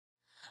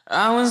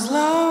I was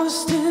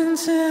lost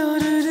until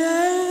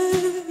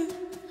today,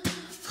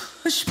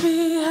 pushed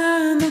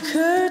behind the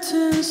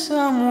curtain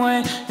some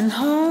way, in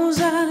holes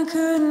I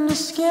couldn't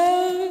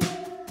escape,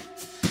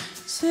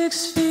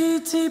 6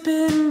 feet deep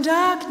in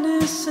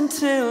darkness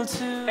until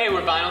 2. Hey,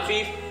 we're Vinyl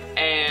Thief,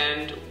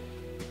 and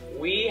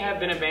we have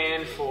been a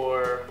band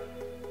for,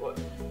 what?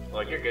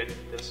 Like, you're good.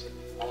 This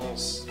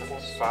almost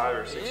 5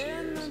 or 6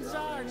 years.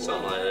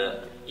 Something like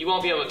that. You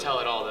won't be able to tell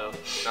it all, though.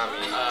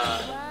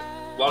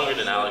 Longer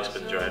than Alex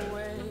been driving.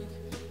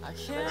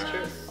 That's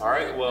true.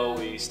 Alright, well,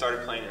 we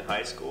started playing in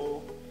high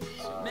school,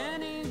 our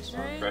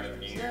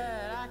freshman year,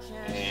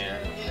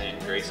 and then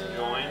Grayson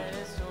joined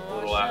a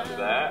little after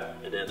that.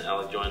 And then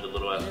Alex joined a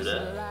little after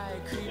that.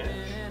 Yeah.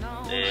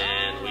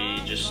 And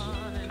we just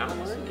kind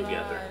of learned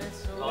together.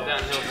 All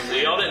downhill from We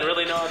there. all didn't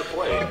really know how to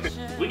play.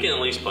 We can at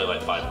least play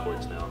like 5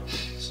 chords now.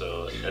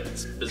 So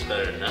it's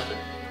better than nothing.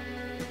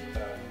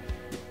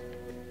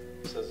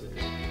 Says it.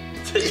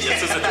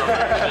 Yes, as a drummer.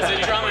 As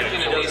a drummer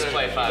can at least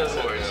play 5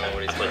 chords. I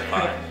play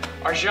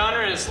 5. Our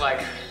genre is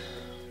like, I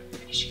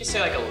guess you could say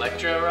like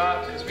electro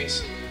rock, because we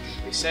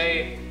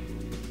say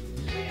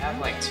we have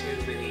like too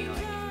many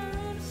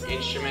like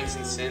instruments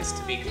and synths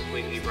to be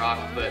completely rock,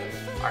 but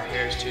our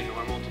hair is too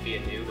normal to be a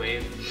new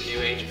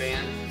age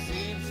band.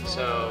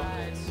 So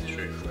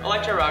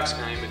electro rock's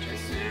kind of in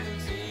between there.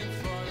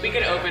 If we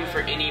could open for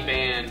any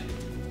band,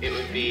 it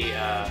would be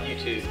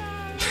U2.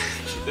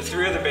 The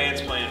 3 other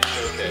bands playing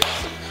showcase.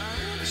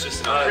 It's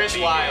just an Chris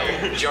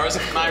Wilde, Jars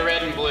of My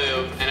Red and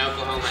Blue, and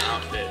Oklahoma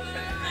Outfit.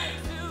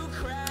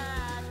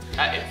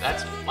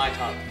 That's my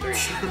top 3.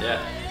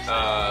 Yeah.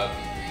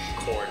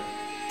 Corn.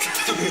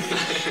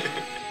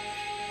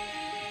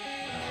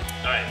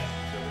 Alright,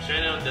 so we're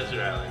stranded on Desert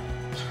Island.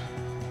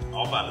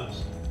 All 5 of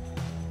us.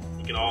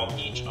 You can all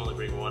each only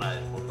bring 1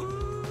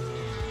 item.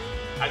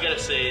 I gotta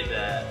say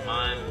that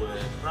mine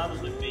would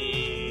probably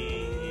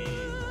be...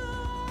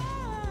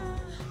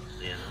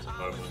 Yeah, that's a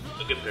hard one.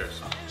 A good pair of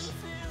socks.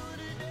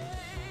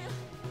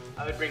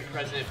 I would bring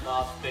President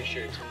Bob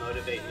Fisher to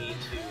motivate me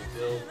to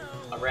build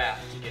a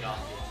raft to get off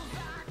the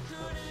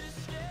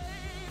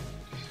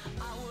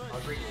island.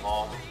 I'll bring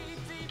long.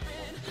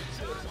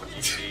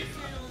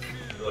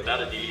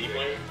 Without a DVD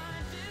player?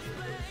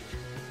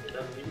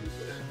 Without a DVD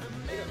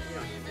player?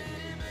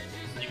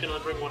 You can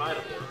only bring 1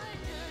 item though.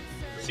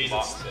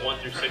 Seasons 1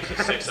 through 6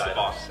 is 6 items.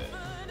 Box set.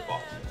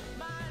 Box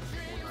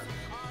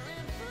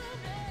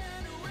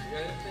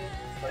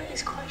What are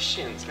these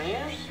questions,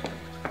 man?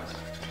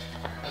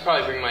 I'd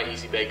probably bring my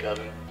Easy Bake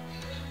Oven.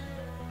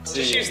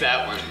 Just use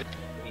that one.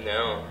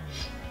 No.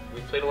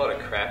 We played a lot of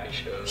crappy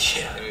shows.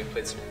 Yeah. And we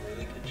played some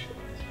really good shows.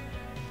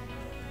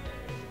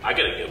 I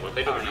got a good one.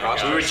 my We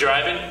gosh. were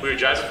driving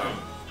from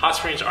Hot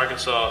Springs,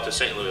 Arkansas to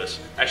St. Louis.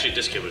 Actually,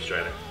 this kid was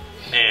driving.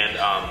 And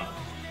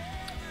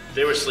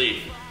they were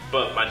asleep,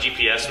 but my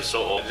GPS was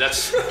so old.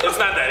 It's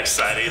not that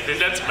exciting.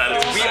 That's about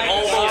as We exciting as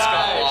almost it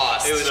got got.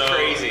 lost. It was So,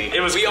 crazy.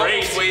 It was we crazy.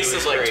 almost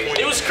wasted like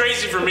 20 It was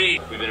crazy for me.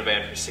 We've been a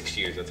band for 6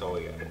 years, that's all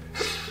we got.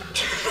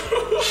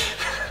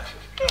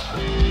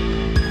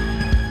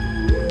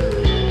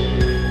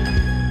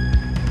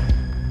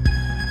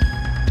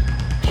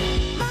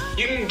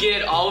 You can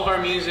get all of our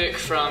music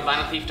from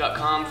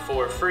vinylthief.com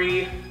for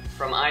free,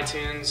 from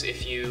iTunes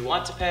if you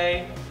want to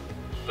pay,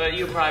 but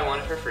you probably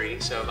want it for free,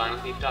 so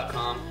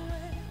vinylthief.com.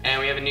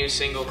 And we have a new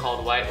single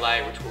called White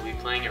Light, which we'll be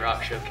playing at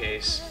Rock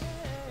Showcase,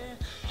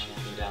 which you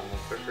can download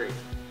for free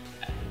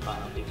at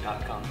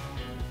vinylthief.com.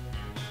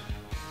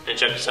 And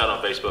check us out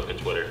on Facebook and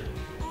Twitter.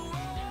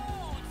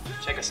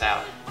 Check us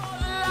out.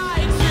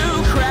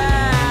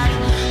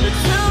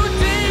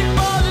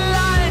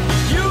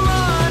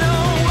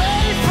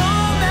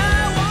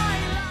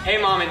 Hey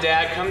Mom and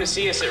Dad, come to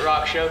see us at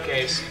Rock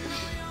Showcase.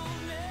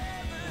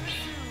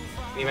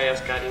 Anybody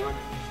else got anyone?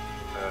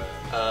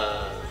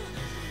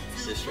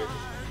 Sister.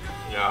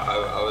 Yeah,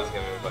 I was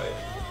gonna invite.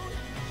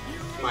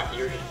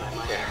 You're gonna invite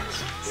my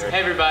Yeah. Hey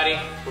everybody,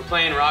 we're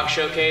playing Rock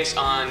Showcase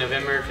on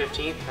November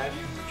 15th, right?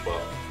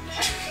 12.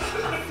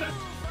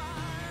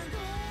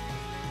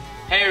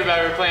 Hey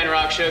everybody, we're playing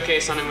Rock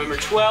Showcase on November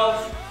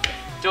 12th.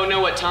 Don't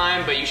know what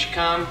time, but you should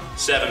come.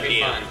 7 It'll be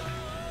p.m. fun.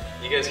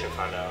 You guys can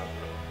find out.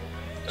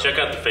 Check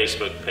out the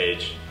Facebook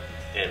page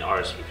and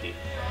RSVP.